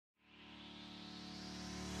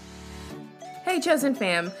Hey, Chosen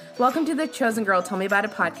fam. Welcome to the Chosen Girl Tell Me About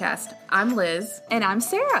It podcast. I'm Liz. And I'm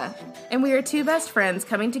Sarah. And we are two best friends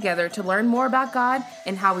coming together to learn more about God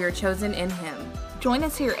and how we are chosen in Him. Join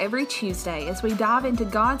us here every Tuesday as we dive into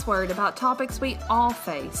God's Word about topics we all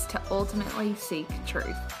face to ultimately seek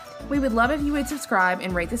truth. We would love if you would subscribe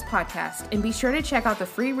and rate this podcast, and be sure to check out the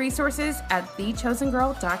free resources at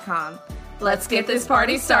thechosengirl.com. Let's get this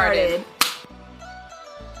party started.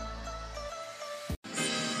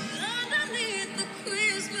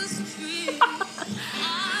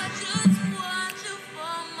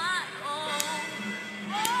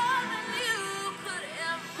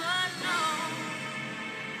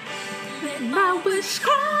 My wish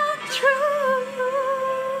come true.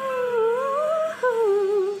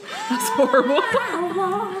 That's horrible.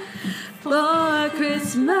 For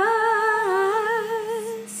Christmas,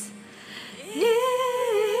 you.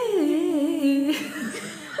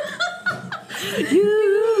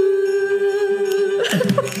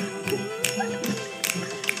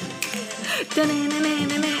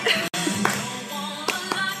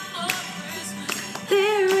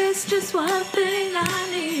 There is just one thing I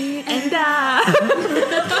need, and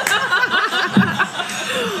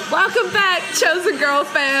welcome back, Chosen Girl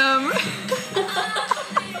fam.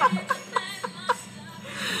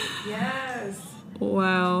 Yes.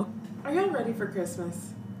 Wow. Are y'all ready for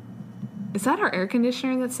Christmas? Is that our air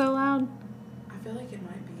conditioner that's so loud? I feel like it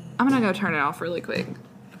might be. I'm gonna go turn it off really quick.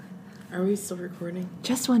 Are we still recording?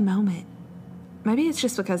 Just one moment. Maybe it's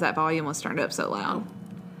just because that volume was turned up so loud.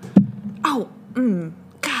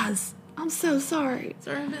 Guys, I'm so sorry.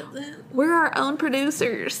 Sorry about that. We're our own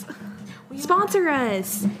producers. Sponsor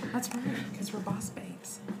us. That's right, because we're boss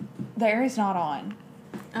babes. The air is not on.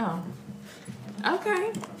 Oh.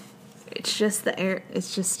 Okay. It's just the air.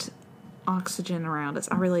 It's just oxygen around us.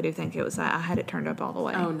 I really do think it was that. I had it turned up all the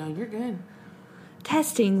way. Oh, no, you're good.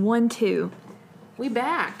 Testing 1, 2. We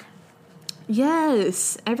back.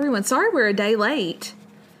 Yes, everyone. Sorry we're a day late.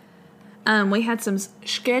 We had some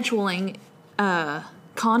scheduling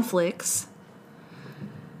conflicts.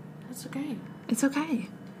 That's okay. It's okay.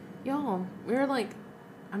 Y'all,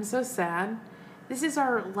 I'm so sad. This is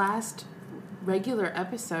our last regular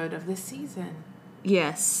episode of this season.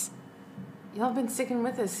 Yes. Y'all have been sticking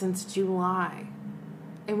with us since July.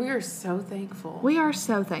 And we are so thankful. We are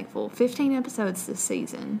so thankful. 15 episodes this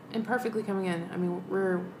season. And perfectly coming in. I mean,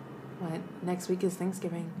 next week is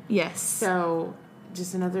Thanksgiving. Yes. So,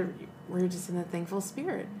 we're just in a thankful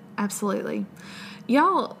spirit. Absolutely.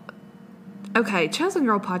 Y'all, okay, Chosen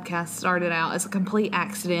Girl podcast started out as a complete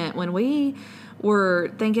accident when we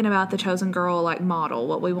were thinking about the Chosen Girl model,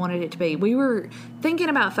 what we wanted it to be. We were thinking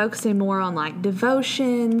about focusing more on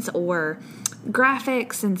devotions or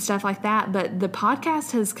graphics and stuff like that, but the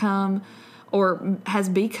podcast has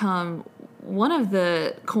become one of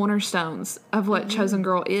the cornerstones of what Chosen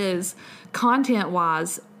Girl is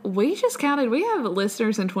content-wise. We just counted, we have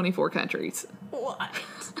listeners in 24 countries. What?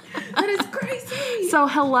 That is crazy. So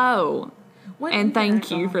hello, and thank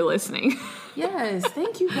you for listening. Yes,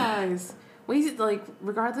 thank you guys. We,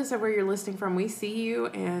 regardless of where you're listening from, we see you,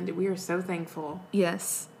 and we are so thankful.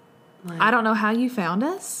 Yes. I don't know how you found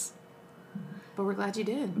us, but we're glad you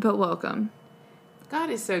did. But welcome. God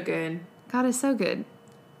is so good. God is so good.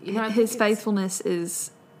 You know, His faithfulness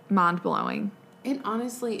is mind-blowing. It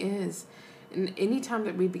honestly is. And any time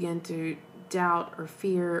that we begin to doubt or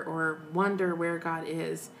fear or wonder where God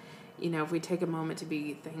is, if we take a moment to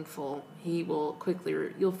be thankful, He will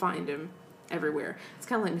you'll find Him everywhere. It's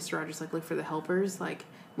kind of like Mr. Rogers, look for the helpers.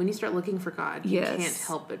 When you start looking for God, you can't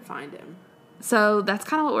help but find Him. So that's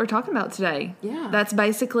kind of what we're talking about today. Yeah. That's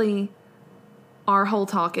basically our whole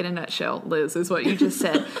talk in a nutshell, Liz, is what you just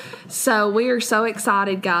said. So we are so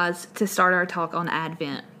excited, guys, to start our talk on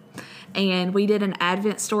Advent. And we did an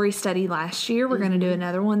Advent story study last year. We're going to do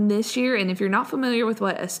another one this year. And if you're not familiar with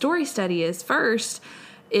what a story study is, first,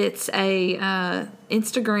 it's a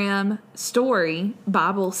Instagram story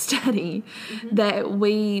Bible study that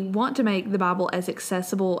we want to make the Bible as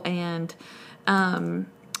accessible and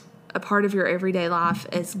a part of your everyday life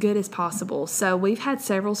as good as possible. So we've had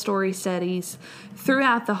several story studies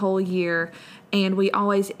throughout the whole year, and we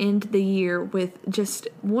always end the year with just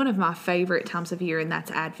one of my favorite times of year, and that's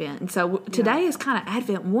Advent. And so today is kind of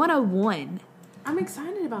Advent 101. I'm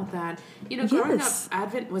excited about that. Growing up,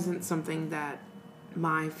 Advent wasn't something that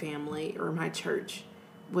my family or my church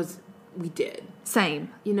we did. Same.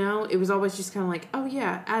 It was always just kind of like, oh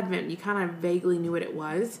yeah, Advent. You kind of vaguely knew what it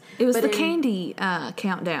was. It was candy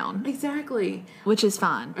countdown. Exactly. Which is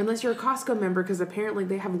fine. Unless you're a Costco member, because apparently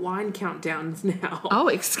they have wine countdowns now. Oh,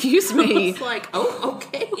 excuse me. It's like, oh,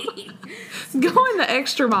 okay. Going the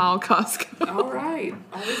extra mile, Costco. All right.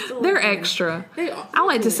 Always delivering. They're extra. I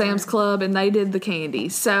went to Sam's Club and they did the candy.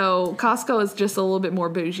 So Costco is just a little bit more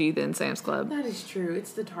bougie than Sam's Club. That is true.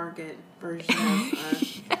 It's the Target version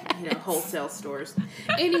of wholesale stores.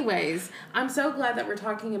 Anyways, I'm so glad that we're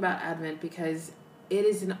talking about Advent because it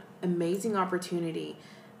is an amazing opportunity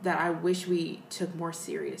that I wish we took more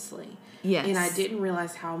seriously. Yes. And I didn't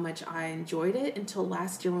realize how much I enjoyed it until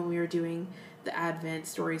last year when we were doing the Advent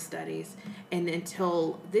story studies, and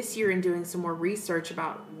until this year in doing some more research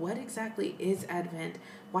about what exactly is Advent,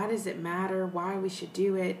 why does it matter, why we should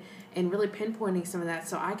do it, and really pinpointing some of that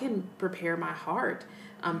so I can prepare my heart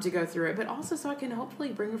to go through it, but also so I can hopefully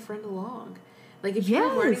bring a friend along. Like if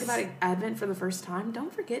you're learning about Advent for the first time,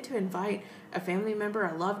 don't forget to invite a family member,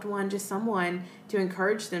 a loved one, just someone to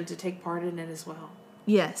encourage them to take part in it as well.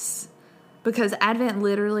 Yes, because Advent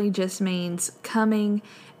literally just means coming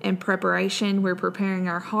and preparation. We're preparing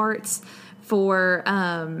our hearts for,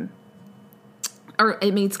 or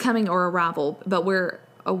it means coming or arrival, but we're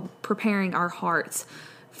preparing our hearts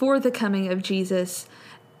for the coming of Jesus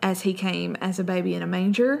as he came as a baby in a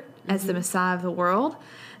manger, as the Messiah of the world,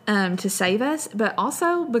 to save us, but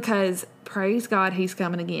also because, praise God, he's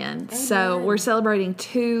coming again. Amen. So we're celebrating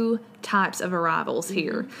two types of arrivals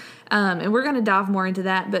here. And we're going to dive more into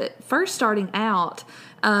that. But first, starting out,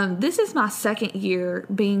 this is my second year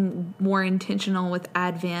being more intentional with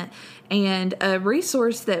Advent. And a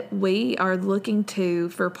resource that we are looking to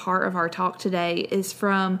for part of our talk today is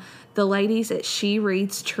from the ladies at She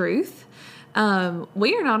Reads Truth.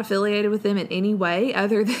 We are not affiliated with them in any way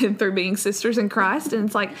other than through being sisters in Christ. And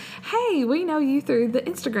it's like, hey, we know you through the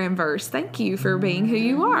Instagram verse. Thank you for being who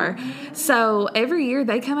you are. So every year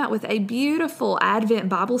they come out with a beautiful Advent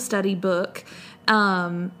Bible study book.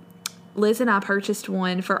 Liz and I purchased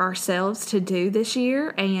one for ourselves to do this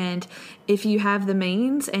year. And if you have the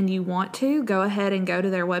means and you want to, go ahead and go to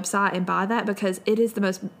their website and buy that, because it is the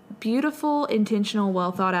most beautiful, intentional,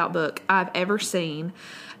 well thought out book I've ever seen.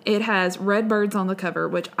 It has red birds on the cover,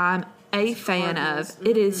 which I'm a fan of.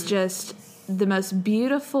 It is just the most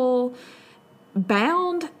beautiful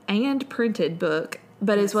bound and printed book,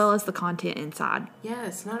 but as well as the content inside.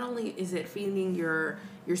 Yes, not only is it feeding your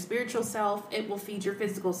spiritual self, it will feed your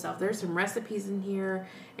physical self. There's some recipes in here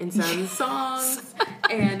and some songs,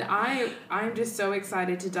 and I'm just so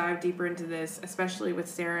excited to dive deeper into this, especially with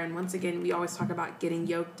Sarah. And once again, we always talk about getting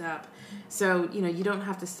yoked up. So, you don't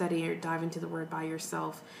have to study or dive into the Word by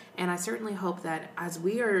yourself. And I certainly hope that as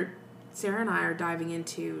Sarah and I are diving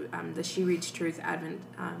into the She Reads Truth Advent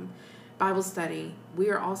Bible study, we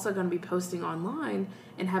are also going to be posting online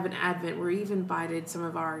and have an Advent where we've invited some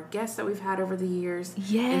of our guests that we've had over the years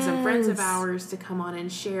and some friends of ours to come on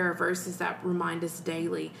and share verses that remind us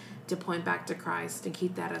daily to point back to Christ and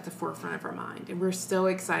keep that at the forefront of our mind. And we're so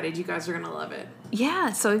excited. You guys are going to love it.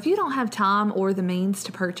 Yeah, so if you don't have time or the means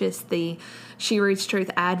to purchase the She Reads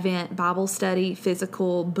Truth Advent Bible Study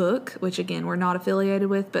physical book, which again, we're not affiliated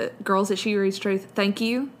with, but girls at She Reads Truth, thank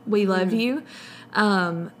you. We love you.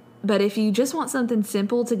 But if you just want something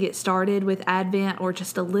simple to get started with Advent, or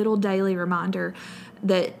just a little daily reminder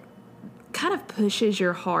that kind of pushes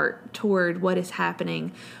your heart toward what is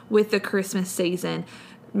happening with the Christmas season,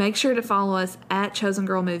 make sure to follow us at Chosen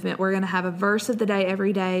Girl Movement. We're going to have a verse of the day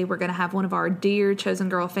every day. We're going to have one of our dear Chosen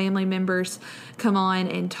Girl family members come on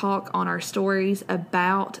and talk on our stories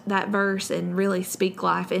about that verse and really speak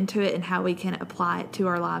life into it and how we can apply it to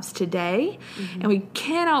our lives today. And we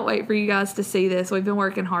cannot wait for you guys to see this. We've been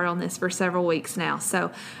working hard on this for several weeks now.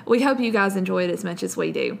 So we hope you guys enjoy it as much as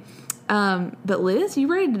we do. But Liz, you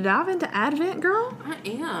ready to dive into Advent, girl? I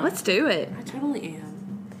am. Let's do it. I totally am.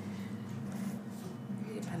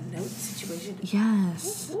 Note situation.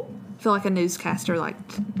 Yes. I feel like a newscaster, like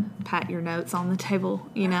pat your notes on the table,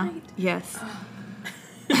 you know? Right. Yes.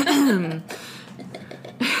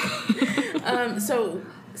 So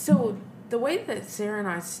the way that Sarah and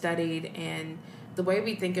I studied and the way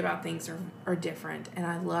we think about things are different, and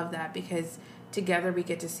I love that because together we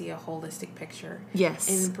get to see a holistic picture. Yes.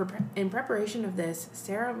 In preparation of this,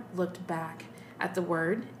 Sarah looked back at the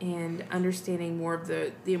Word and understanding more of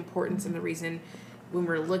the importance and the reason when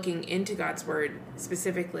we're looking into God's Word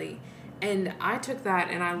specifically. And I took that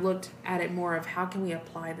and I looked at it more of how can we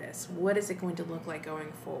apply this? What is it going to look like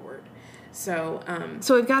going forward? So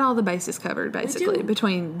we've got all the bases covered, basically,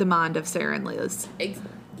 between the mind of Sarah and Liz.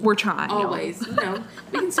 We're trying. Always.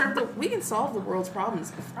 We can solve the world's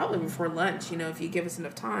problems probably before lunch, if you give us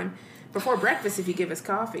enough time. Before breakfast, if you give us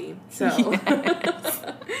coffee. So, yes.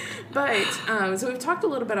 But, so we've talked a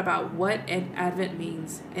little bit about what Advent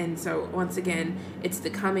means. And so, once again, it's the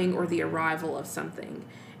coming or the arrival of something.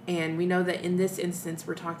 And we know that in this instance,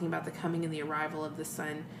 we're talking about the coming and the arrival of the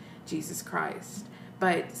Son, Jesus Christ.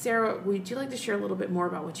 But Sarah, would you like to share a little bit more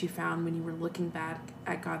about what you found when you were looking back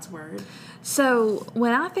at God's Word? So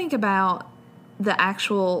when I think about the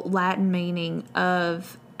actual Latin meaning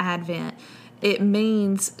of Advent, it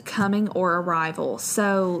means coming or arrival.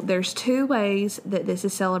 So there's two ways that this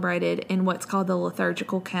is celebrated in what's called the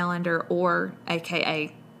liturgical calendar, or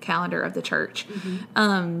AKA calendar of the church.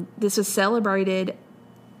 This was celebrated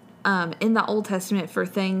in the Old Testament for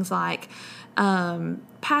things like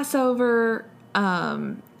Passover.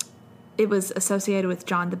 It was associated with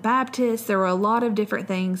John the Baptist. There were a lot of different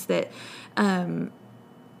things that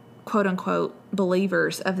quote unquote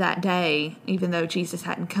believers of that day, even though Jesus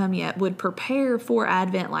hadn't come yet, would prepare for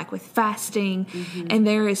Advent, like with fasting. And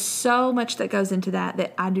there is so much that goes into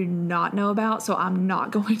that I do not know about, so I'm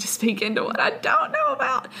not going to speak into what I don't know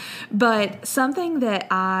about. But something that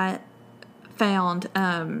I found,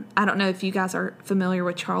 I don't know if you guys are familiar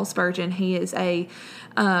with Charles Spurgeon. He is a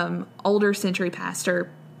older century pastor.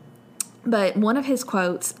 But one of his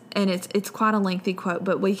quotes, and it's quite a lengthy quote,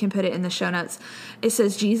 but we can put it in the show notes. It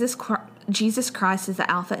says, Jesus Christ is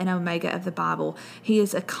the Alpha and Omega of the Bible. He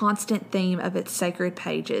is a constant theme of its sacred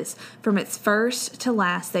pages. From its first to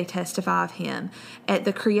last, they testify of him. At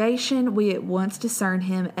the creation, we at once discern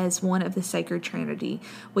him as one of the sacred Trinity.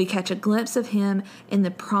 We catch a glimpse of him in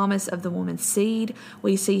the promise of the woman's seed.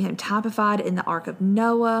 We see him typified in the Ark of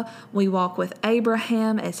Noah. We walk with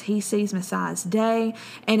Abraham as he sees Messiah's day.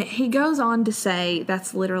 And he goes on to say,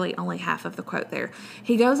 that's literally only half of the quote there.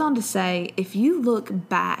 He goes on to say, if you look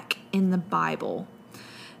back in the Bible,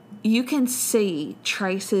 you can see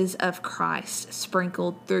traces of Christ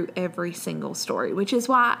sprinkled through every single story, which is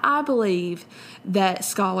why I believe that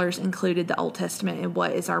scholars included the Old Testament in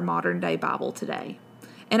what is our modern day Bible today.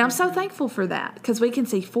 And I'm so thankful for that, because we can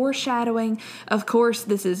see foreshadowing. Of course,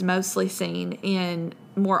 this is mostly seen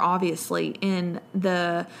more obviously in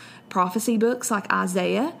the prophecy books like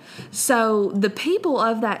Isaiah. So the people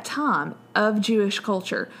of that time of Jewish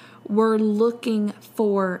culture were looking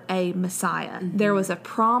for a Messiah. There was a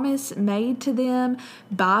promise made to them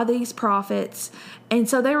by these prophets, and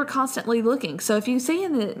so they were constantly looking. So if you see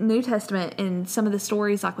in the New Testament, in some of the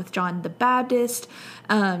stories like with John the Baptist,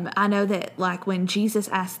 I know that like when Jesus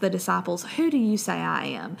asked the disciples, who do you say I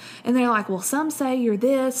am? And they're like, well, some say you're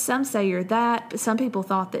this, some say you're that. But some people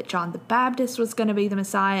thought that John the Baptist was going to be the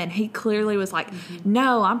Messiah, and he clearly was like,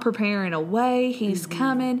 no, I'm preparing a way. He's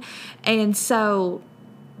coming. And so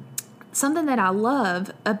something that I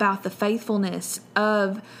love about the faithfulness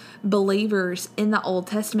of believers in the Old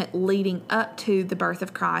Testament leading up to the birth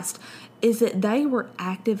of Christ is that they were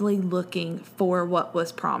actively looking for what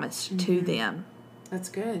was promised to them. That's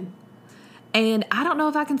good. And I don't know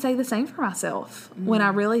if I can say the same for myself when I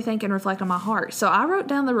really think and reflect on my heart. So I wrote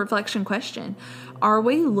down the reflection question. Are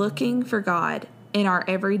we looking for God in our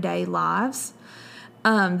everyday lives?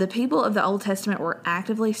 The people of the Old Testament were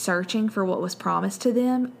actively searching for what was promised to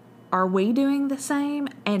them. Are we doing the same,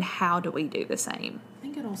 and how do we do the same? I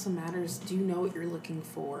think it also matters, do you know what you're looking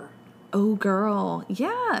for? Oh, girl,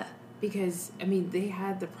 yeah. Because, I mean, they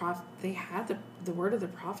had the word of the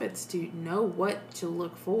prophets to know what to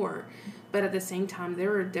look for. But at the same time,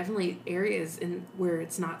 there are definitely areas where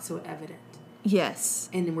it's not so evident. Yes.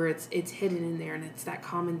 And where it's hidden in there, and it's that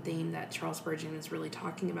common theme that Charles Spurgeon is really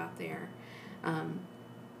talking about there.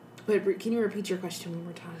 But can you repeat your question one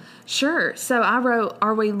more time? Sure. So I wrote,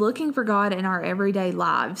 are we looking for God in our everyday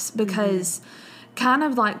lives? Because kind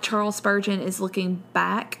of like Charles Spurgeon is looking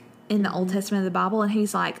back in the Old Testament of the Bible, and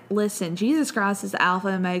he's like, listen, Jesus Christ is the Alpha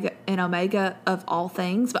and Omega of all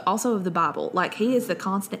things, but also of the Bible. Like, he is the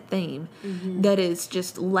constant theme that is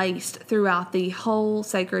just laced throughout the whole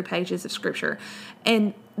sacred pages of Scripture.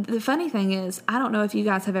 And the funny thing is, I don't know if you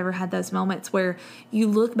guys have ever had those moments where you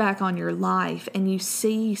look back on your life and you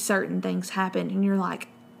see certain things happen and you're like,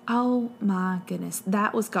 oh my goodness,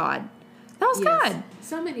 that was God. That was God.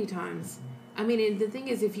 So many times. I mean, and the thing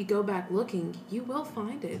is, if you go back looking, you will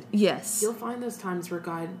find it. Yes. You'll find those times where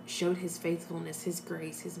God showed his faithfulness, his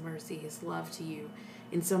grace, his mercy, his love to you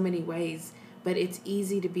in so many ways. But it's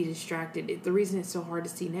easy to be distracted. The reason it's so hard to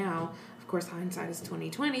see now, of course, hindsight is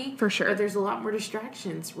 20/20. For sure. But there's a lot more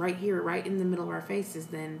distractions right here, right in the middle of our faces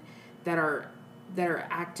that are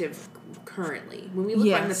active currently. When we look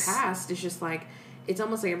back in the past, it's just like, it's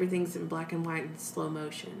almost like everything's in black and white in slow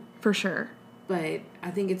motion. For sure. But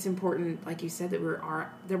I think it's important, like you said, that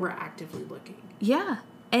we're actively looking. Yeah.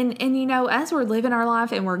 And you know, as we're living our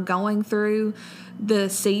life and we're going through the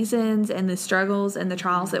seasons and the struggles and the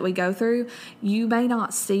trials that we go through, you may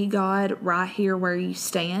not see God right here where you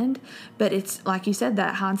stand, but it's like you said,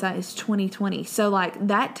 that hindsight is 20/20. So like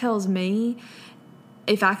that tells me,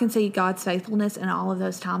 if I can see God's faithfulness in all of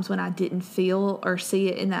those times when I didn't feel or see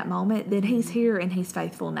it in that moment, then He's here and He's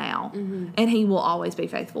faithful now. And He will always be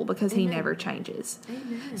faithful because He never changes.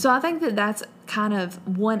 Amen. So I think that that's kind of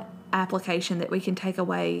one application that we can take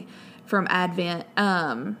away from Advent,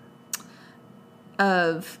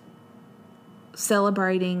 of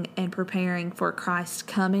celebrating and preparing for Christ's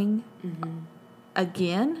coming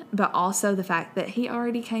again, but also the fact that He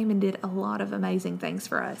already came and did a lot of amazing things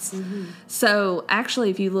for us. So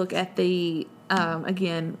actually, if you look at the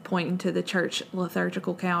again, pointing to the church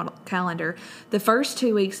liturgical calendar, the first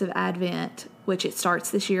 2 weeks of Advent, which it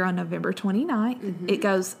starts this year on November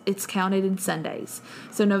 29th, it's counted in Sundays.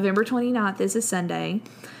 So November 29th is a Sunday.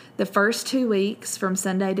 The first 2 weeks from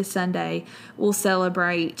Sunday to Sunday will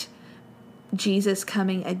celebrate Jesus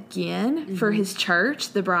coming again for His church,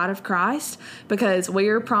 the bride of Christ, because we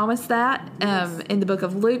are promised that in the book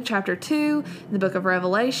of Luke chapter 2, in the book of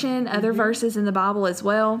Revelation, other verses in the Bible as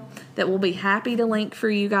well that we'll be happy to link for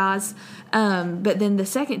you guys. But then the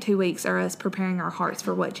second 2 weeks are us preparing our hearts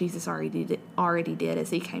for what Jesus already did as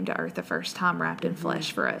He came to earth the first time wrapped in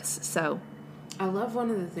flesh for us. So I love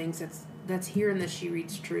one of the things that's here in the She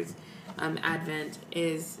Reads Truth Advent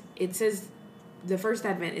is it says the first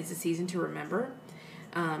Advent is a season to remember.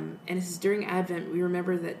 And it says during Advent, we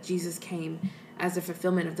remember that Jesus came as a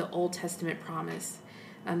fulfillment of the Old Testament promise,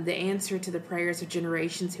 the answer to the prayers of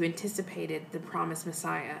generations who anticipated the promised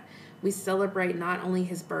Messiah. We celebrate not only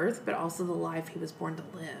His birth, but also the life He was born to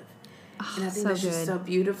live. And I think that's just so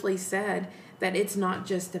beautifully said, that it's not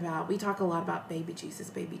just about, we talk a lot about baby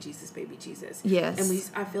Jesus, baby Jesus, baby Jesus. Yes.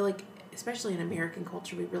 And I feel like, especially in American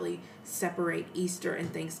culture, we really separate Easter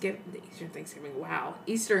and Thanksgiving. Wow.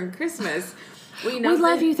 Easter and Christmas. We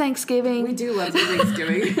love you, Thanksgiving. We do love you,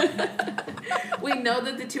 Thanksgiving. We know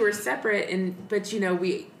that the two are separate, but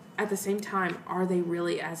we, at the same time, are they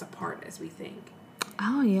really as apart as we think?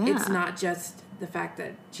 Oh, yeah. It's not just the fact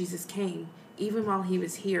that Jesus came, even while He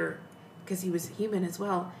was here, because He was human as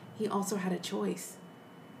well. He also had a choice.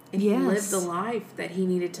 And He lived the life that He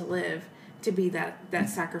needed to live to be that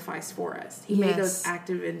sacrifice for us. He made those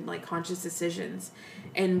active and conscious decisions.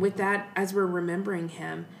 And with that, as we're remembering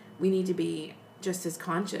Him, we need to be just as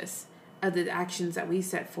conscious of the actions that we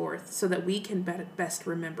set forth so that we can best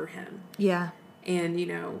remember Him. Yeah. And,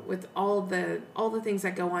 with all the things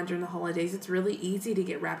that go on during the holidays, it's really easy to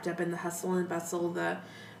get wrapped up in the hustle and bustle,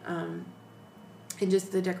 and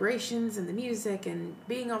just the decorations and the music and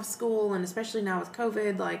being off school, and especially now with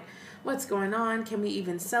COVID, what's going on? Can we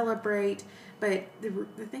even celebrate? But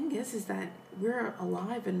the thing is that we're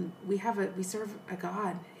alive and we serve a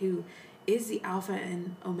God who is the Alpha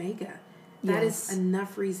and Omega. That is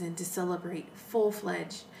enough reason to celebrate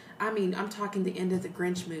full-fledged. I mean, I'm talking the end of the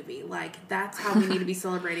Grinch movie. That's how we need to be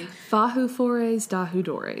celebrating. Fahu fores, dahu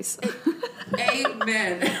dores.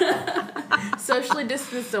 Amen. Socially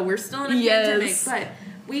distanced, so we're still in a pandemic, but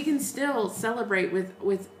we can still celebrate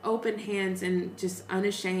with open hands and just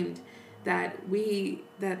unashamed that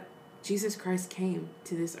Jesus Christ came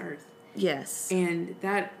to this earth. Yes. And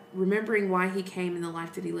that remembering why He came and the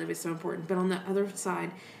life that He lived is so important. But on the other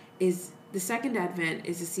side is the second Advent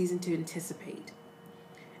is a season to anticipate.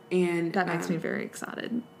 And that makes me very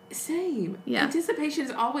excited. Same. Yeah. Anticipation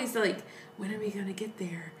is always when are we going to get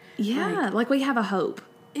there? Yeah. We have a hope.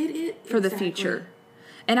 For the future.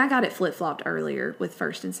 And I got it flip-flopped earlier with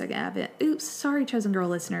first and second Advent. Oops, sorry, Chosen Girl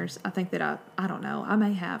listeners. I think that I don't know. I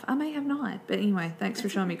may have not. But anyway, thanks for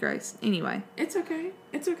showing me grace. Anyway. It's okay.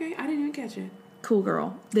 I didn't even catch it. Cool,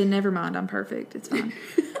 girl. Then never mind. I'm perfect. It's fine.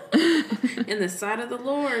 In the sight of the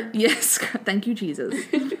Lord. Yes. Thank you, Jesus.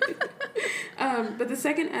 But the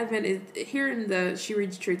second Advent is here in the She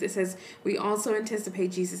Reads Truth. It says, we also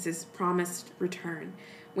anticipate Jesus' promised return,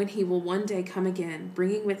 when He will one day come again,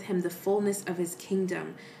 bringing with Him the fullness of His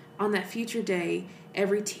kingdom. On that future day,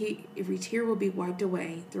 every tear will be wiped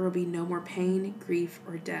away. There will be no more pain, grief,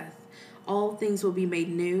 or death. All things will be made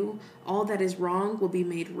new. All that is wrong will be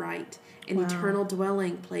made right. An eternal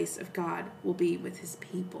dwelling place of God will be with His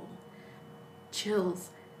people. Chills.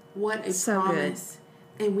 What a promise. Good.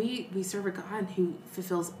 And we serve a God who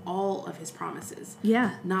fulfills all of His promises.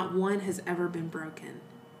 Yeah. Not one has ever been broken.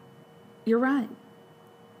 You're right.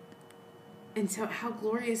 And so how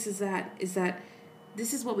glorious is that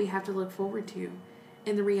this is what we have to look forward to.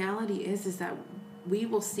 And the reality is that we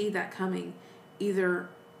will see that coming either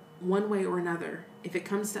one way or another. If it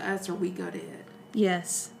comes to us or we go to it.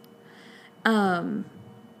 Yes.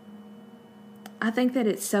 I think that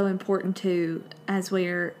it's so important too, as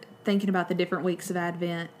we're thinking about the different weeks of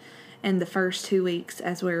Advent and the first 2 weeks,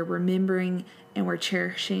 as we're remembering and we're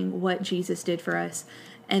cherishing what Jesus did for us,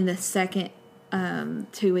 and the second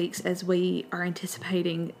 2 weeks as we are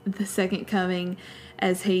anticipating the second coming,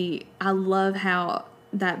 I love how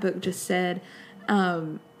that book just said,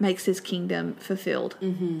 makes his kingdom fulfilled.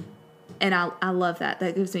 Mm-hmm. And I love that.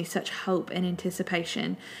 That gives me such hope and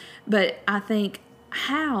anticipation. But I think,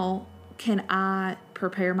 how can I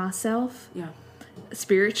prepare myself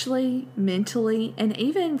spiritually, mentally, and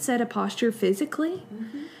even set a posture physically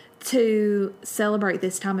to celebrate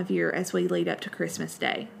this time of year as we lead up to Christmas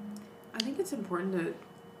Day? I think it's important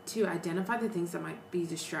to identify the things that might be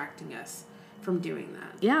distracting us from doing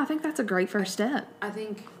that. Yeah, I think that's a great first step. I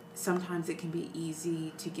think sometimes it can be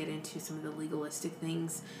easy to get into some of the legalistic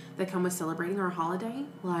things that come with celebrating our holiday.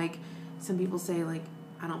 Like, some people say, like,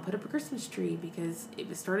 I don't put up a Christmas tree because it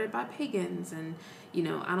was started by pagans, and, you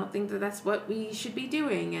know, I don't think that that's what we should be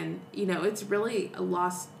doing. And, you know, it's really a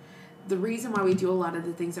lost. The reason why we do a lot of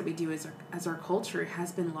the things that we do as our culture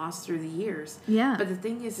has been lost through the years. Yeah. But the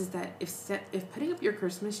thing is that if putting up your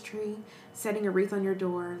Christmas tree, setting a wreath on your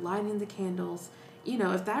door, lighting the candles, you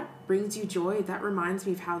know, if that brings you joy, that reminds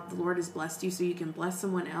me of how the Lord has blessed you so you can bless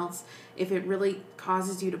someone else. If it really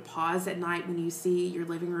causes you to pause at night when you see your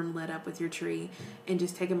living room lit up with your tree and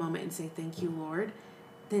just take a moment and say, thank you, Lord,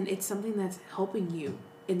 then it's something that's helping you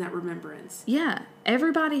in that remembrance. Yeah.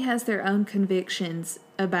 Everybody has their own convictions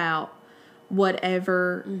about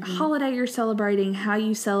whatever holiday you're celebrating, how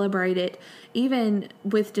you celebrate it, even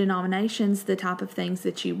with denominations, the type of things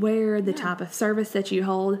that you wear, the type of service that you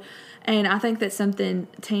hold. And I think that something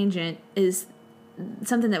tangent is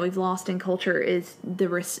something that we've lost in culture is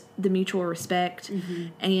the mutual respect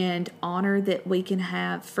and honor that we can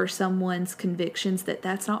have for someone's convictions,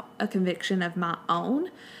 that's not a conviction of my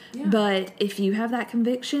own. Yeah. But if you have that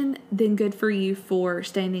conviction, then good for you for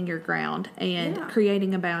standing your ground and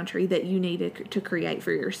creating a boundary that you needed to create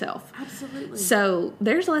for yourself. Absolutely. So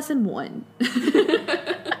there's lesson 1.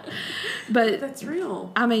 But that's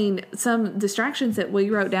real. I mean, some distractions that we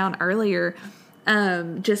wrote down earlier,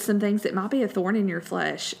 just some things that might be a thorn in your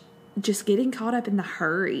flesh, just getting caught up in the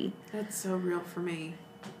hurry. That's so real for me.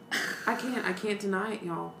 I can't deny it,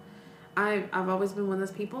 y'all. I've always been one of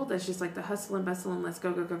those people that's just like the hustle and bustle and let's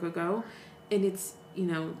go, go, go, go, go. And it's, you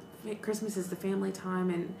know, Christmas is the family time,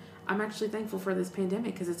 and I'm actually thankful for this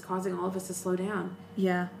pandemic because it's causing all of us to slow down.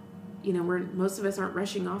 Yeah. You know, most of us aren't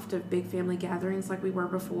rushing off to big family gatherings like we were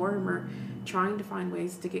before, and we're trying to find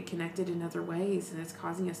ways to get connected in other ways, and it's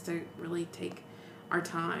causing us to really take our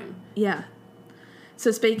time. Yeah. So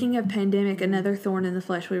speaking of pandemic, another thorn in the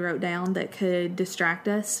flesh we wrote down that could distract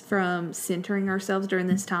us from centering ourselves during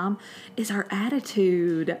this time is our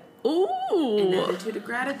attitude. Ooh. An attitude of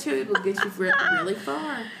gratitude will get you really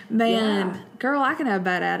far. Man, girl, I can have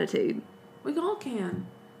bad attitude. We all can.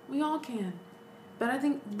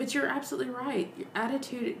 But you're absolutely right. Your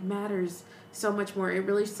attitude matters so much more. It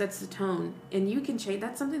really sets the tone. And you can change.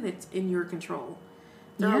 That's something that's in your control.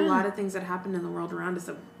 There are a lot of things that happen in the world around us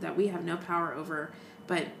that we have no power over.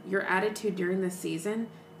 But your attitude during this season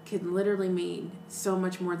can literally mean so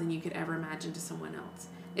much more than you could ever imagine to someone else.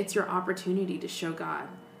 It's your opportunity to show God,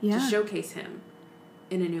 to showcase Him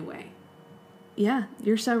in a new way. Yeah,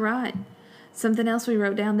 you're so right. Something else we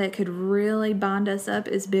wrote down that could really bind us up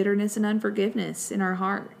is bitterness and unforgiveness in our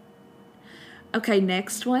heart. Okay,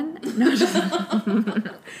 next one. No,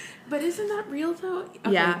 But isn't that real though?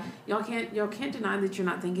 Okay, yeah. Y'all can't deny that you're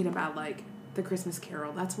not thinking about like The Christmas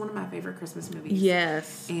Carol. That's one of my favorite Christmas movies.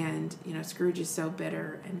 Yes. And you know, Scrooge is so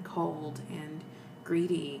bitter and cold and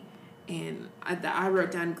greedy. And I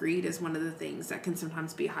wrote down greed as one of the things that can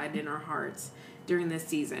sometimes be hidden in our hearts during this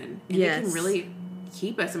season. And it can really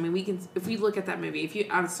keep us. I mean, we can, if we look at that movie,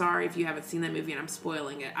 I'm sorry if you haven't seen that movie and I'm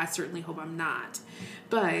spoiling it. I certainly hope I'm not.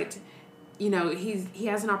 But, you know, he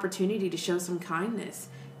has an opportunity to show some kindness.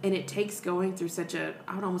 And it takes going through such I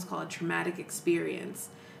would almost call it a traumatic experience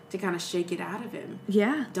to kind of shake it out of him.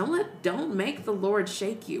 Yeah. Don't make the Lord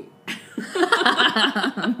shake you.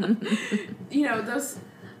 You know,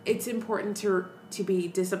 it's important to be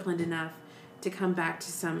disciplined enough to come back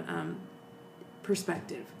to some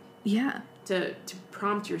perspective. Yeah. To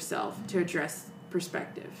prompt yourself to address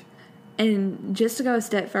perspective. And just to go a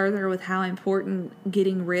step further with how important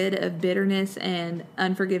getting rid of bitterness and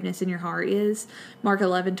unforgiveness in your heart is, Mark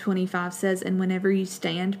 11:25 says, "And whenever you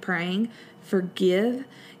stand praying, forgive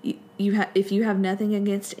if you have nothing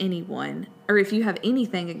against anyone, or if you have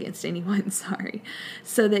anything against anyone, sorry,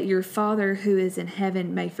 so that your Father who is in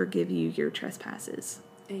heaven may forgive you your trespasses."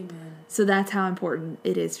 Amen. So that's how important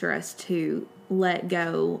it is for us to let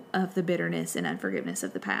go of the bitterness and unforgiveness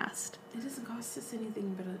of the past. It doesn't cost us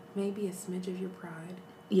anything but maybe a smidge of your pride.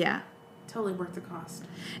 Yeah. Totally worth the cost.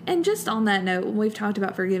 And just on that note, when we've talked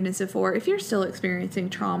about forgiveness before, if you're still experiencing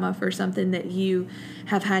trauma for something that you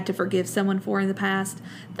have had to forgive someone for in the past,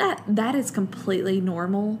 that is completely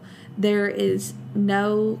normal. There is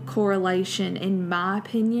no correlation, in my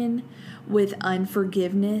opinion, with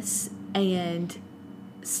unforgiveness and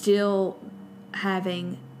still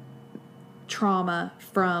having trauma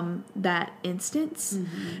from that instance.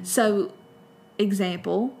 Mm-hmm. So,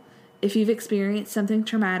 example, if you've experienced something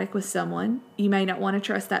traumatic with someone, you may not want to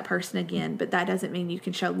trust that person again, but that doesn't mean you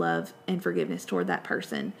can show love and forgiveness toward that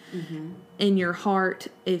person. Mm-hmm. In your heart,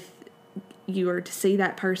 if you were to see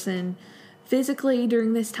that person physically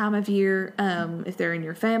during this time of year, if they're in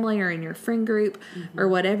your family or in your friend group or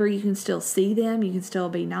whatever, you can still see them. You can still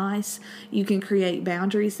be nice. You can create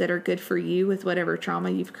boundaries that are good for you with whatever trauma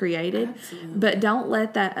you've created. Absolutely. But don't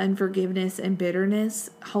let that unforgiveness and bitterness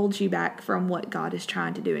hold you back from what God is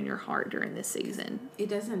trying to do in your heart during this season. It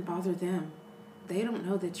doesn't bother them. They don't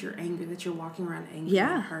know that you're angry, that you're walking around angry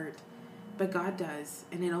and hurt. But God does,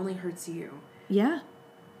 and it only hurts you. Yeah.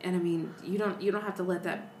 And I mean, you don't have to let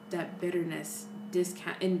that bitterness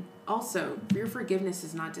discount. And also, your forgiveness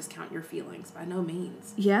does not discount your feelings by no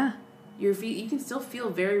means. Yeah. You can still feel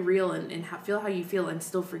very real and feel how you feel and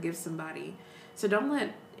still forgive somebody. So don't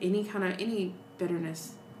let any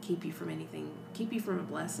bitterness keep you from anything. Keep you from a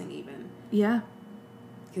blessing even. Yeah.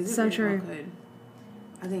 Because So true. Could.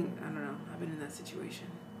 I don't know. I've been in that situation.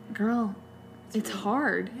 Girl, it's really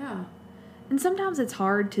hard. Yeah. And sometimes it's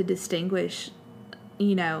hard to distinguish,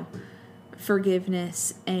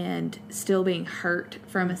 forgiveness and still being hurt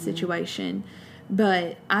from a situation.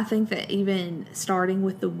 But I think that even starting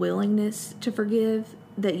with the willingness to forgive,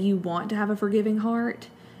 that you want to have a forgiving heart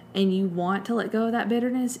and you want to let go of that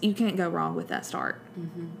bitterness, you can't go wrong with that start.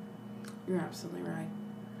 Mm-hmm. You're absolutely right.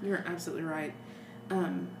 You're absolutely right.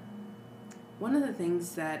 One of the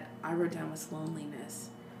things that I wrote down was loneliness.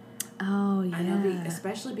 Oh, yeah. I know,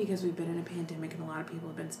 especially because we've been in a pandemic and a lot of people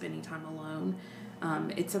have been spending time alone.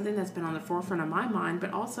 It's something that's been on the forefront of my mind,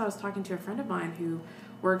 but also I was talking to a friend of mine who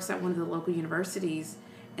works at one of the local universities,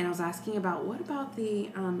 and I was asking what about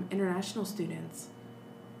the international students?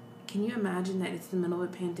 Can you imagine that it's the middle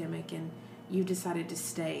of a pandemic and you decided to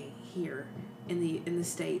stay here in the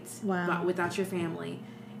States, Wow. without your family,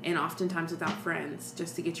 and oftentimes without friends,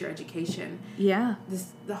 just to get your education? Yeah.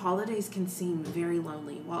 The holidays can seem very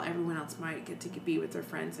lonely while everyone else might get to be with their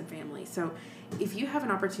friends and family. So if you have an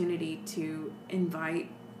opportunity to invite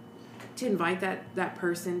that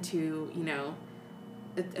person to,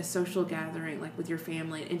 a social gathering, like with your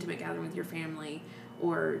family, an intimate gathering with your family,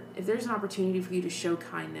 or if there's an opportunity for you to show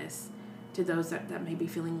kindness to those that may be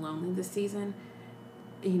feeling lonely this season,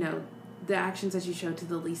 the actions that you show to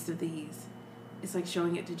the least of these, it's like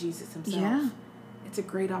showing it to Jesus himself. Yeah. It's a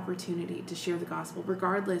great opportunity to share the gospel,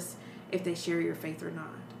 regardless if they share your faith or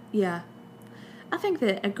not. Yeah. I think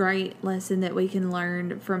that a great lesson that we can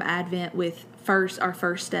learn from Advent with our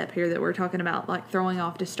first step here that we're talking about, like throwing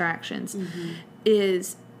off distractions,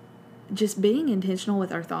 is just being intentional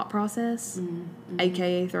with our thought process,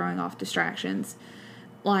 aka throwing off distractions.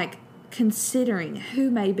 Like considering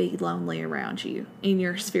who may be lonely around you in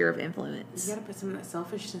your sphere of influence. You got to put some of that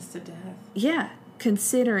selfishness to death. Yeah.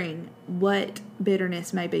 Considering what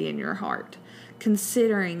bitterness may be in your heart.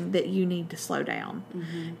 Considering that you need to slow down.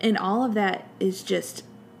 And all of that is just,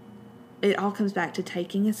 it all comes back to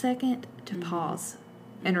taking a second to pause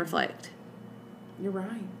and reflect. You're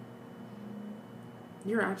right.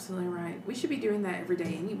 You're absolutely right. We should be doing that every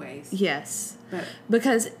day anyways. Yes. But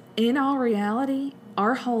because in all reality,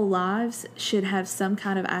 our whole lives should have some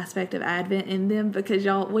kind of aspect of Advent in them, because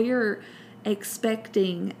y'all, we're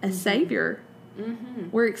expecting a Savior.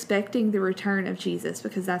 We're expecting the return of Jesus,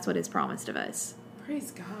 because that's what is promised of us. Praise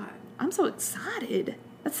God. I'm so excited.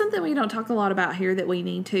 That's something we don't talk a lot about here that we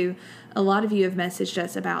need to. A lot of you have messaged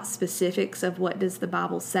us about specifics of what does the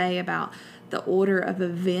Bible say about the order of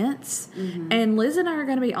events. And Liz and I are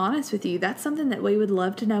going to be honest with you. That's something that we would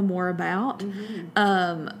love to know more about.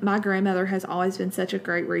 My grandmother has always been such a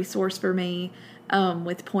great resource for me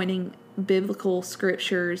with pointing biblical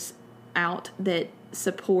scriptures out that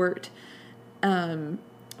support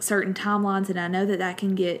certain timelines. And I know that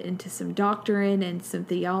can get into some doctrine and some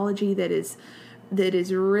theology that is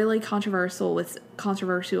really controversial with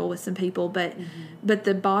some people, but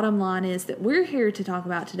the bottom line is that we're here to talk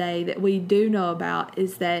about today that we do know about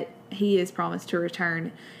is that he is promised to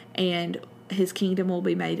return and his kingdom will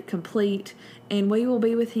be made complete and we will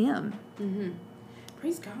be with him.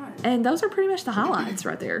 Praise God. And those are pretty much the highlights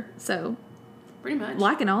right there. So, pretty much.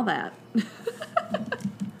 Liking all that.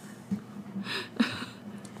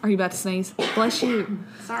 Are you about to sneeze? Bless you.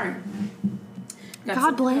 Sorry.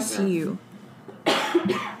 God bless you.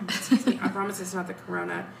 Excuse me. I promise it's not the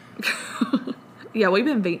corona. Yeah, we've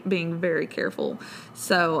been being very careful.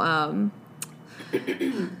 So, I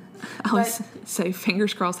always say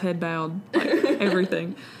fingers crossed, head bowed, like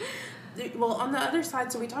everything. Well, on the other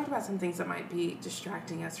side, so we talked about some things that might be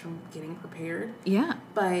distracting us from getting prepared. Yeah.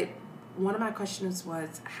 But one of my questions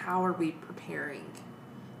was, how are we preparing?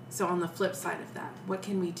 So on the flip side of that, what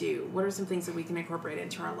can we do? What are some things that we can incorporate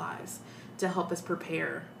into our lives to help us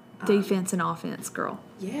prepare? Defense and offense, girl.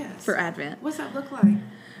 Yes. For Advent. What's that look like?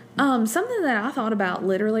 Something that I thought about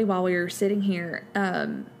literally while we were sitting here,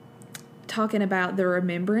 talking about the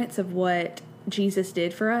remembrance of what Jesus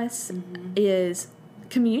did for us is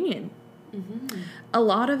communion. Mm-hmm. A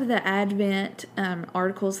lot of the Advent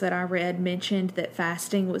articles that I read mentioned that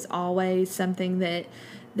fasting was always something that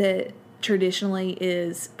traditionally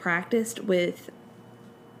is practiced with,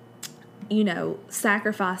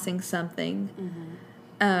 sacrificing something.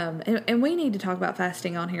 Mm-hmm. And we need to talk about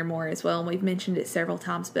fasting on here more as well, and we've mentioned it several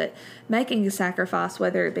times, but making a sacrifice,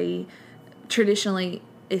 whether it be traditionally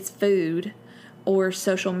it's food or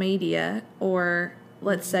social media, or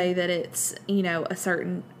let's say that it's, a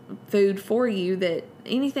certain food for you, that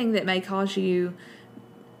anything that may cause you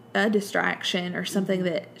a distraction or something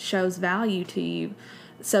that shows value to you,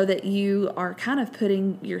 so that you are kind of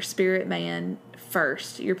putting your spirit man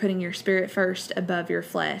first. You're putting your spirit first above your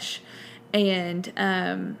flesh. And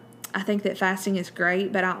I think that fasting is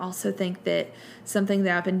great, but I also think that something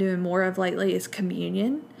that I've been doing more of lately is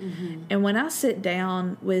communion. Mm-hmm. And when I sit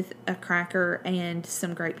down with a cracker and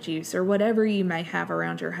some grape juice or whatever you may have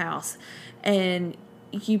around your house, and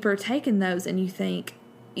you partake in those and you think,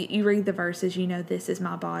 you read the verses, this is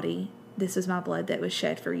my body, this is my blood that was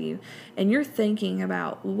shed for you. And you're thinking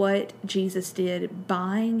about what Jesus did,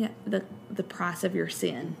 buying the price of your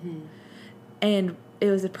sin. Mm-hmm. And it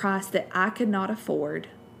was a price that I could not afford.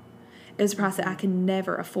 It was a price that I could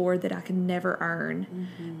never afford, that I could never earn.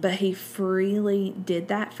 Mm-hmm. But he freely did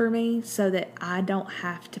that for me so that I don't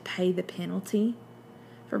have to pay the penalty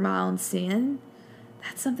for my own sin.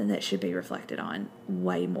 That's something that should be reflected on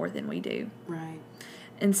way more than we do. Right.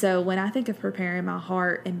 And so when I think of preparing my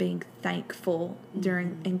heart and being thankful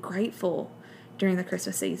and grateful during the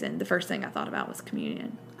Christmas season, the first thing I thought about was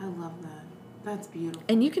communion. I love that. That's beautiful.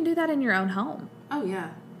 And you can do that in your own home. Oh,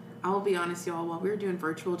 yeah. I will be honest, y'all. While we were doing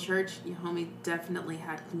virtual church, your homie definitely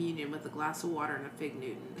had communion with a glass of water and a Fig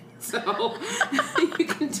Newton. So you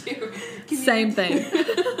can do communion. Same thing.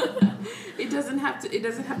 It doesn't have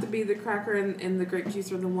to be the cracker and the grape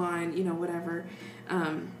juice or the wine, whatever.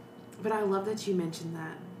 But I love that you mentioned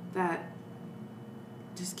that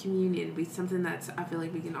just communion be something that's, I feel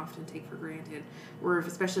like we can often take for granted, or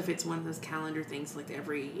especially if it's one of those calendar things, like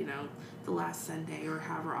every, the last Sunday or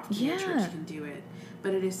however often the church can do it.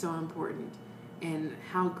 But it is so important, and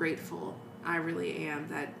how grateful I really am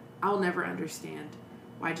that I'll never understand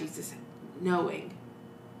why Jesus, knowing,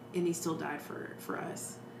 and he still died for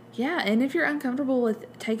us. Yeah, and if you're uncomfortable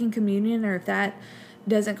with taking communion, or if that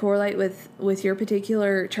doesn't correlate with your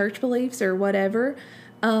particular church beliefs or whatever,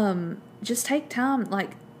 just take time.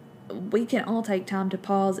 Like, we can all take time to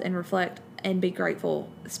pause and reflect and be grateful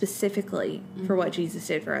specifically for what Jesus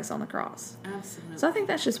did for us on the cross. Absolutely. So I think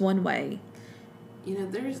that's just one way.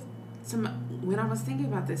 There's some, when I was thinking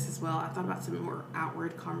about this as well, I thought about some more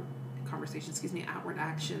outward outward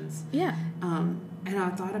actions. Yeah. And I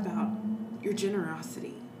thought about your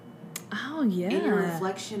generosity. Oh, yeah. And your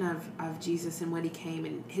reflection of Jesus and what he came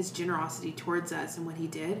and his generosity towards us and what he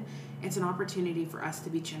did. It's an opportunity for us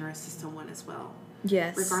to be generous to someone as well.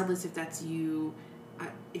 Yes. Regardless if that's you,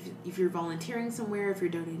 if you're volunteering somewhere, if you're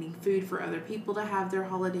donating food for other people to have their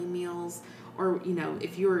holiday meals, or,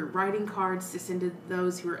 if you're writing cards to send to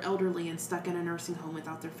those who are elderly and stuck in a nursing home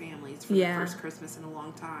without their families for the first Christmas in a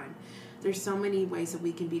long time. There's so many ways that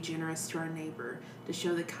we can be generous to our neighbor to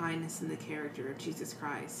show the kindness and the character of Jesus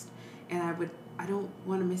Christ. And I don't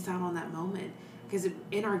want to miss out on that moment, because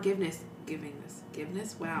in our forgiveness,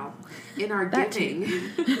 wow. In our giving,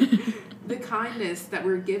 the kindness that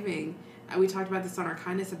we're giving, we talked about this on our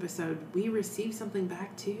kindness episode, we receive something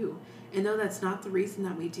back too. And though that's not the reason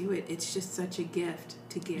that we do it, it's just such a gift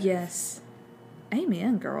to give. Yes.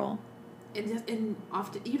 Amen, girl. And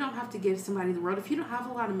often, you don't have to give somebody the world. If you don't have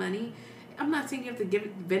a lot of money, I'm not saying you have to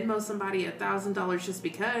Venmo somebody $1,000 just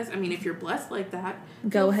because. I mean, if you're blessed like that,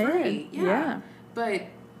 go ahead. Free. Yeah. But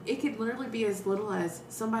it could literally be as little as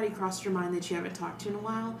somebody crossed your mind that you haven't talked to in a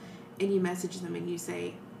while, and you message them and you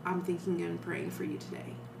say, I'm thinking and praying for you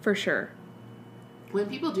today. For sure. When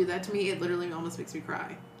people do that to me, it literally almost makes me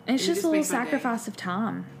cry. And it's just a little sacrifice of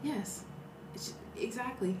time. Yes.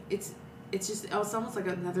 Exactly. It's almost like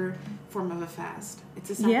another form of a fast. It's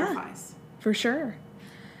a sacrifice. Yeah, for sure.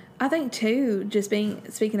 I think, too,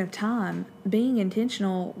 speaking of time, being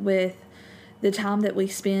intentional with the time that we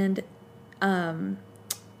spend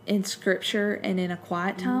in Scripture and in a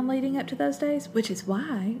quiet time leading up to those days, which is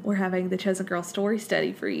why we're having the Chosen Girl story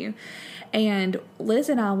study for you. And Liz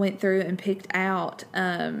and I went through and picked out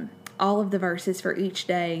all of the verses for each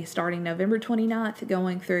day, starting November 29th,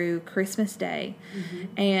 going through Christmas Day.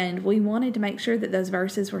 And we wanted to make sure that those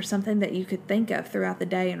verses were something that you could think of throughout the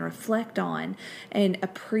day and reflect on and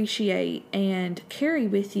appreciate and carry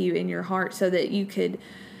with you in your heart so that you could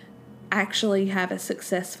actually have a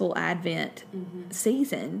successful Advent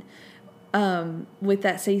season with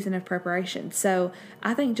that season of preparation. So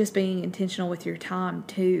I think just being intentional with your time,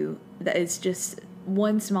 too, that is just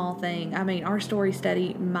one small thing. I mean, our story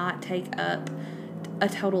study might take up a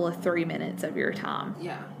total of 3 minutes of your time.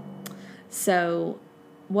 Yeah. So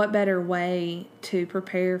what better way to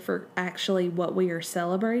prepare for actually what we are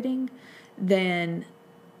celebrating than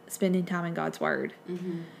spending time in God's Word?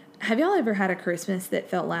 Have y'all ever had a Christmas that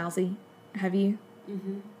felt lousy? Have you?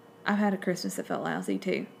 I've had a Christmas that felt lousy,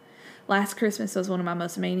 too. Last Christmas was one of my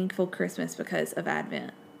most meaningful Christmas because of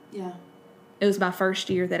Advent. Yeah. It was my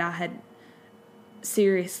first year that I had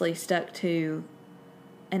seriously stuck to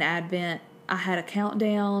an Advent. I had a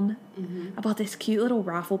countdown. I bought this cute little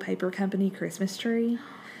Rifle Paper Company Christmas tree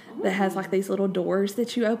that has like these little doors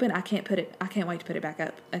that you open. I can't wait to put it back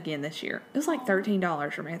up again this year. It was like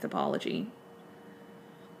 $13 from Anthropologie.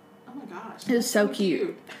 Oh my gosh. It was so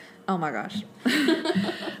cute. Oh my gosh.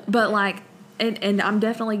 But like, and I'm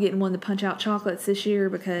definitely getting one of the Punch Out chocolates this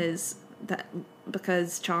year because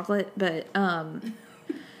chocolate, but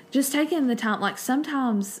just taking the time, like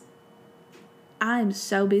sometimes I'm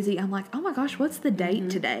so busy. I'm like, oh my gosh, what's the date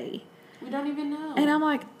today? We don't even know. And I'm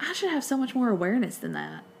like, I should have so much more awareness than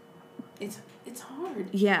that. It's hard.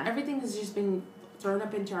 Yeah. Everything has just been thrown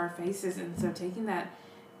up into our faces, and so taking that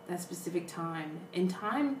specific time, and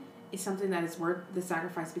time is something that is worth the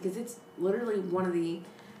sacrifice because it's literally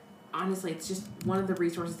honestly, it's just one of the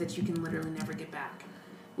resources that you can literally never get back.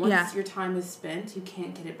 Once your time is spent, you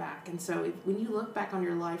can't get it back. And so when you look back on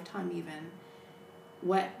your lifetime even,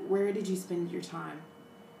 where did you spend your time?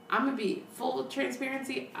 I'm going to be full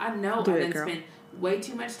transparency. I know spent way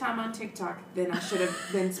too much time on TikTok than I should have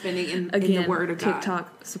been spending in the Word of God.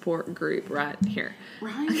 TikTok support group right here.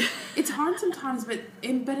 Right? It's hard sometimes, but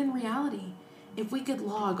in reality, if we could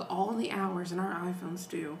log all the hours, and our iPhones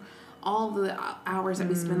do, all the hours that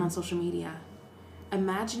we spend on social media,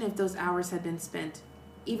 imagine if those hours had been spent,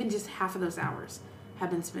 even just half of those hours had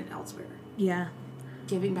been spent elsewhere. Yeah.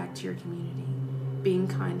 Giving back to your community, being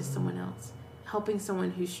kind to someone else, helping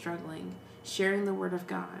someone who's struggling, sharing the Word of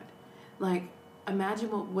God. Like, imagine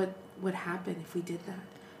what would happen if we did that.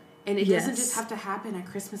 And it doesn't just have to happen at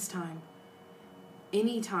Christmas time.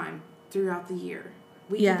 Any time throughout the year,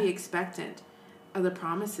 we can be expectant of the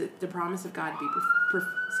promise of God to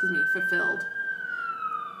be fulfilled.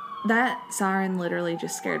 That siren literally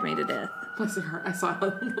just scared me to death. Bless her heart. I saw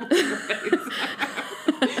it in her face.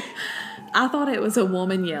 I thought it was a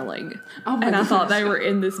woman yelling. Oh my gosh. I thought they were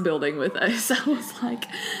in this building with us. I was like,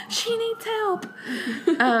 she needs help.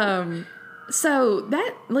 So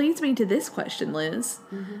that leads me to this question, Liz.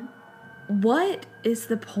 What is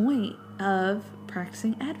the point of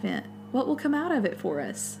practicing Advent? What will come out of it for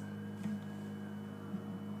us?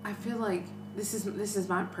 I feel like this is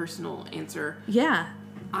my personal answer. Yeah.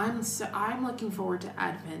 I'm looking forward to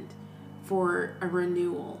Advent for a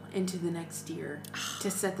renewal into the next year to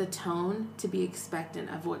set the tone, to be expectant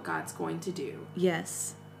of what God's going to do.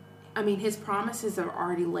 Yes. I mean, His promises are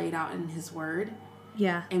already laid out in His Word.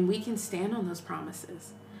 Yeah. And we can stand on those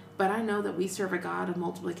promises. But I know that we serve a God of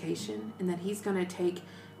multiplication and that He's going to take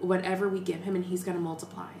whatever we give Him and He's going to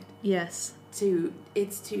multiply it. Yes. To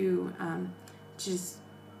just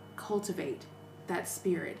cultivate that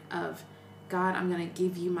spirit of, God, I'm going to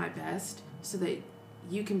give you my best so that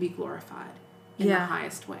you can be glorified in the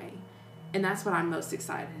highest way. And that's what I'm most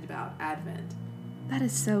excited about Advent. That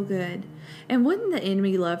is so good. And wouldn't the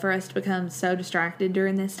enemy love for us to become so distracted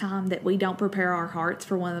during this time that we don't prepare our hearts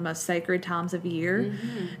for one of the most sacred times of year?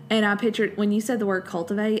 And I pictured, when you said the word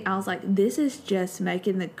cultivate, I was like, this is just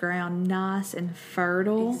making the ground nice and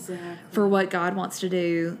fertile for what God wants to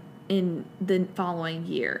do in the following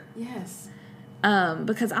year. Yes.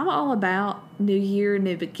 Because I'm all about New Year,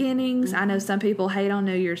 new beginnings. I know some people hate on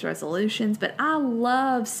New Year's resolutions, but I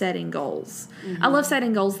love setting goals. I love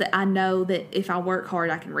setting goals that I know that if I work hard,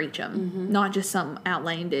 I can reach them. Not just some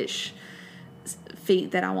outlandish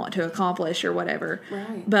feat that I want to accomplish or whatever.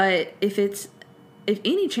 Right. But if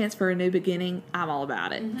any chance for a new beginning, I'm all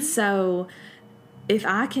about it. So if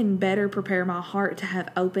I can better prepare my heart to have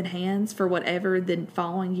open hands for whatever the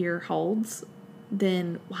following year holds,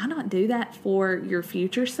 then why not do that for your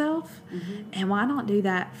future self? And why not do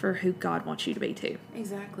that for who God wants you to be too?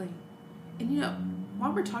 Exactly. And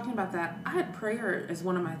while we're talking about that, I had prayer as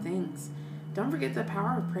one of my things. Don't forget the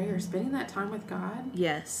power of prayer. Spending that time with God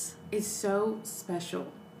Yes. is so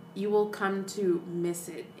special. You will come to miss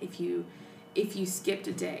it if you skipped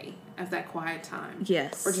a day of that quiet time.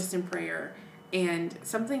 Yes. Or just in prayer. And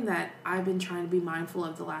something that I've been trying to be mindful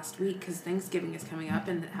of the last week, because Thanksgiving is coming up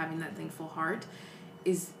and having that thankful heart,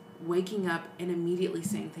 is waking up and immediately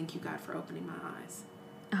saying, thank you, God, for opening my eyes.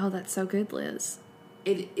 Oh, that's so good, Liz.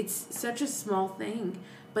 It's such a small thing,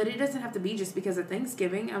 but it doesn't have to be just because of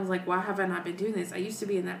Thanksgiving. I was like, why have I not been doing this? I used to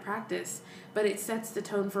be in that practice, but it sets the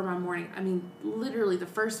tone for my morning. I mean, literally the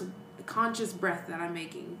first conscious breath that I'm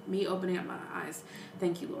making, me opening up my eyes.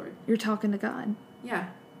 Thank you, Lord. You're talking to God. Yeah.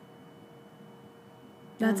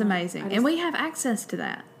 That's amazing. And we have access to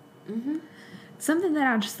that. Something that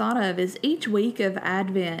I just thought of is each week of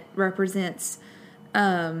Advent represents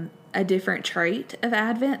a different trait of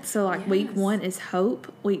Advent. So like week 1 is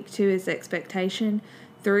hope, week 2 is expectation,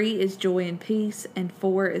 3 is joy and peace, and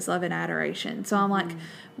 4 is love and adoration. So I'm like,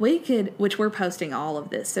 we could, which we're posting all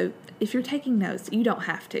of this. So if you're taking notes, you don't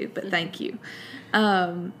have to, but thank you.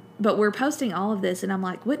 But we're posting all of this, and I'm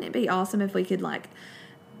like, wouldn't it be awesome if we could like,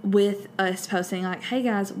 with us posting like, hey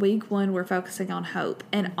guys, week 1 we're focusing on hope,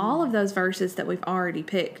 and all of those verses that we've already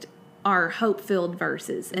picked are hope-filled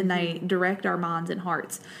verses, and they direct our minds and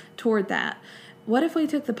hearts toward that. What if we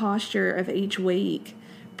took the posture of each week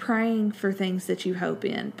praying for things that you hope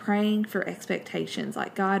in, praying for expectations,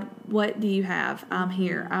 like, God, what do you have? I'm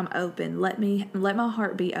here, I'm open, let my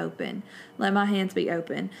heart be open, let my hands be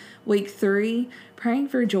open. Week 3, praying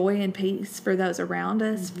for joy and peace for those around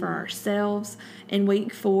us, for ourselves. In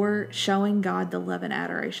week 4, showing God the love and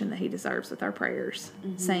adoration that he deserves with our prayers,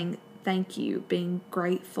 saying thank you, being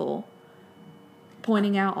grateful,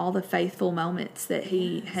 pointing out all the faithful moments that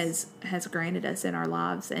he has granted us in our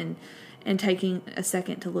lives, and taking a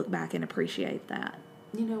second to look back and appreciate that.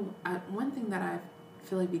 One thing that I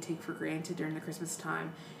feel like we take for granted during the Christmas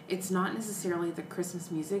time, it's not necessarily the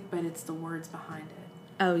Christmas music, but it's the words behind it.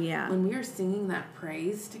 Oh, yeah. When we are singing that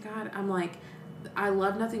praise to God, I'm like, I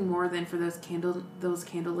love nothing more than for those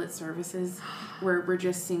candlelit services where we're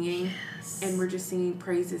just singing, and we're just singing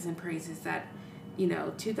praises and praises that,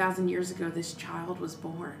 2,000 years ago, this child was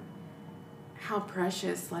born. How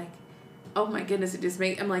precious, like, oh my goodness,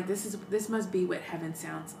 I'm like, this must be what heaven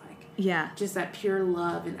sounds like. Yeah. Just that pure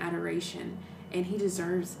love and adoration, and he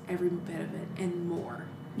deserves every bit of it and more.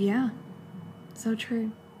 Yeah. So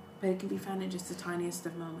true. But it can be found in just the tiniest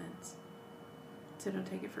of moments. So don't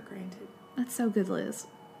take it for granted. That's so good, Liz.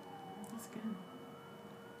 That's good.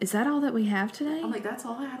 Is that all that we have today? I'm like, that's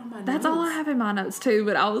all I had on my notes. That's all I have in my notes, too.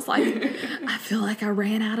 But I was like, I feel like I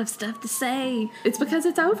ran out of stuff to say. It's because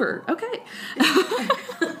it's over. Okay.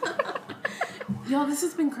 Y'all, this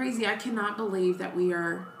has been crazy. I cannot believe that we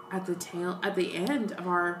are at the end of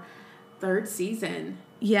our 3rd season.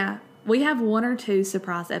 Yeah. We have 1 or 2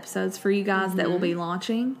 surprise episodes for you guys that will be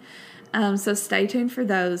launching. So stay tuned for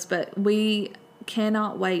those. But we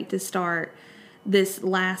cannot wait to start this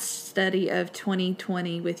last study of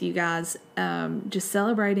 2020 with you guys, just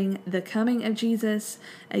celebrating the coming of Jesus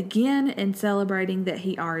again, and celebrating that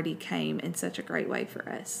he already came in such a great way for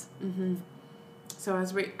us. So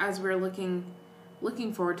as we're looking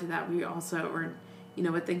forward to that, we also are,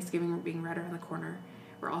 with Thanksgiving being right around the corner,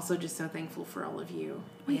 we're also just so thankful for all of you.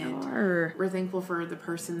 We're thankful for the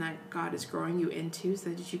person that God is growing you into, so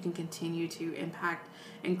that you can continue to impact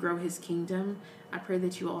and grow his kingdom. I pray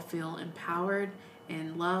that you all feel empowered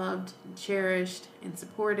and loved, and cherished, and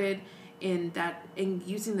supported in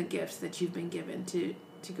using the gifts that you've been given to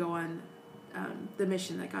go on the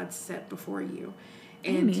mission that God set before you.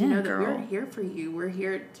 And Amen, to know that girl. we're here for you. We're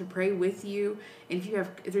here to pray with you. And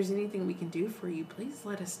if there's anything we can do for you, please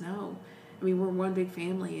let us know. I mean, we're one big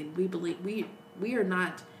family, and we believe we are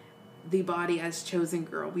not the body as chosen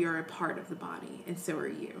girl. We are a part of the body, and so are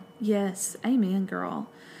you. Yes. Amen, girl.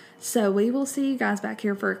 So we will see you guys back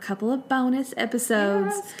here for a couple of bonus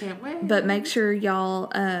episodes. Yes, can't wait. But make sure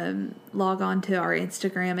y'all log on to our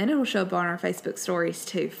Instagram, and it'll show up on our Facebook stories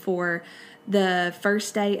too, for the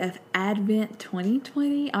first day of Advent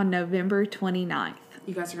 2020 on November 29th.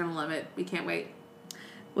 You guys are going to love it. We can't wait.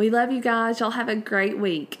 We love you guys. Y'all have a great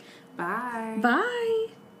week. Bye. Bye.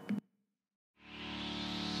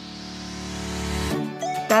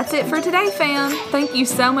 That's it for today, fam. Thank you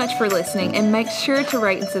so much for listening, and make sure to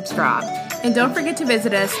rate and subscribe. And don't forget to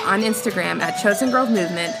visit us on Instagram at Chosen Grove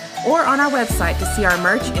Movement or on our website to see our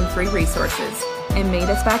merch and free resources. And meet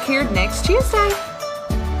us back here next Tuesday.